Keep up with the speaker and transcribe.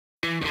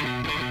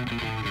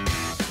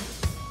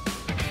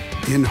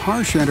In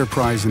harsh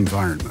enterprise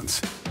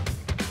environments,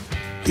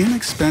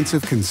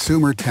 inexpensive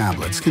consumer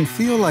tablets can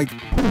feel like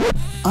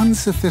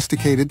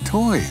unsophisticated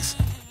toys.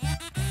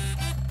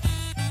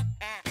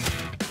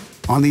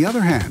 On the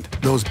other hand,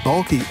 those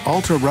bulky,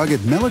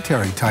 ultra-rugged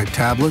military-type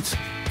tablets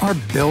are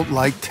built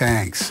like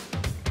tanks.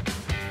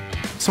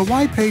 So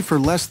why pay for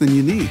less than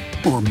you need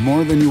or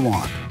more than you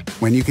want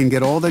when you can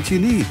get all that you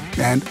need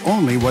and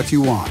only what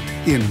you want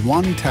in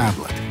one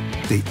tablet,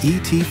 the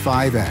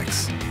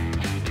ET5x?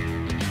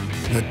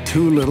 The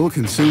too little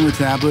consumer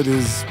tablet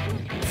is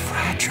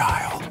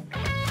fragile.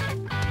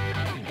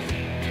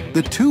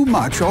 The too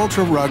much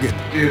ultra-rugged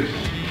is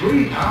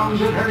 3 pounds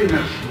of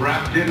heaviness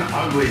wrapped in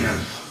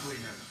ugliness.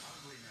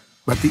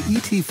 But the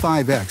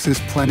ET5x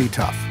is plenty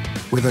tough,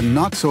 with a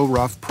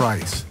not-so-rough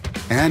price.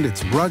 And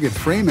its rugged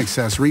frame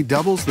accessory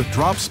doubles the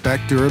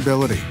drop-spec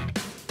durability.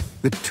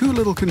 The too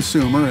little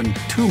consumer and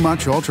too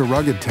much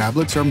ultra-rugged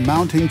tablets are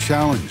mounting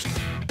challenged.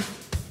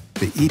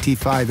 The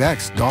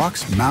ET5x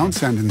docks,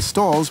 mounts, and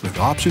installs with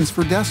options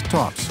for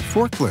desktops,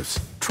 forklifts,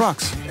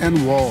 trucks,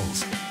 and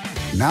walls.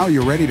 Now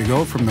you're ready to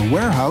go from the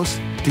warehouse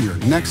to your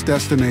next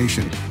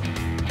destination.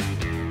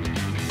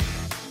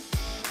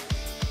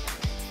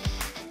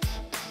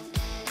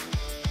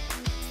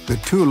 The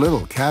too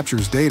little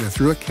captures data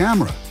through a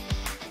camera.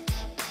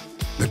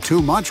 The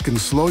too much can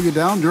slow you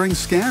down during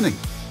scanning.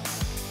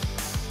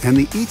 And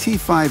the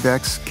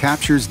ET5x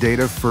captures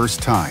data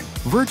first time,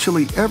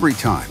 virtually every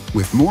time,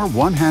 with more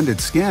one-handed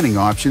scanning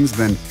options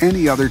than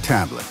any other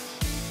tablet.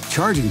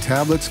 Charging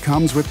tablets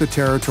comes with the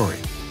territory.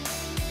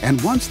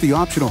 And once the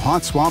optional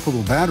hot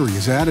swappable battery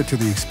is added to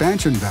the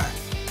expansion back,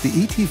 the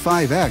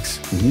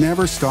ET5x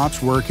never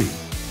stops working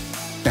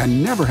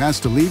and never has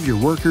to leave your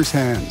worker's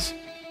hands.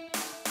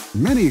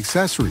 Many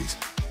accessories,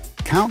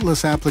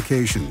 countless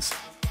applications,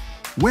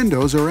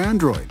 Windows or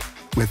Android.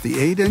 With the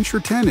 8-inch or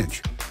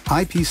 10-inch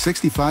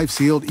IP65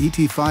 sealed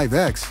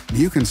ET5x,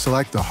 you can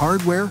select the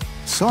hardware,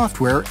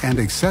 software, and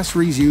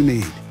accessories you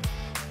need.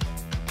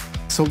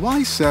 So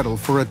why settle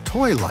for a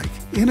toy-like,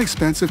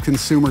 inexpensive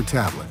consumer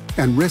tablet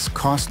and risk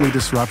costly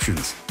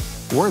disruptions?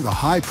 Or the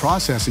high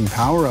processing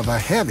power of a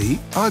heavy,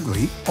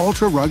 ugly,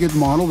 ultra-rugged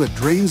model that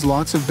drains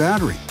lots of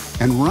battery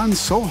and runs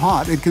so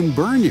hot it can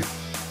burn you?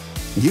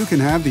 You can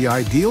have the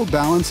ideal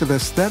balance of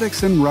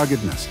aesthetics and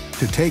ruggedness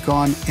to take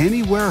on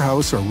any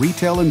warehouse or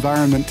retail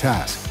environment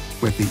task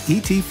with the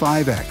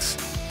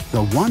ET5x,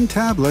 the one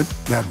tablet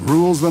that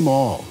rules them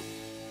all.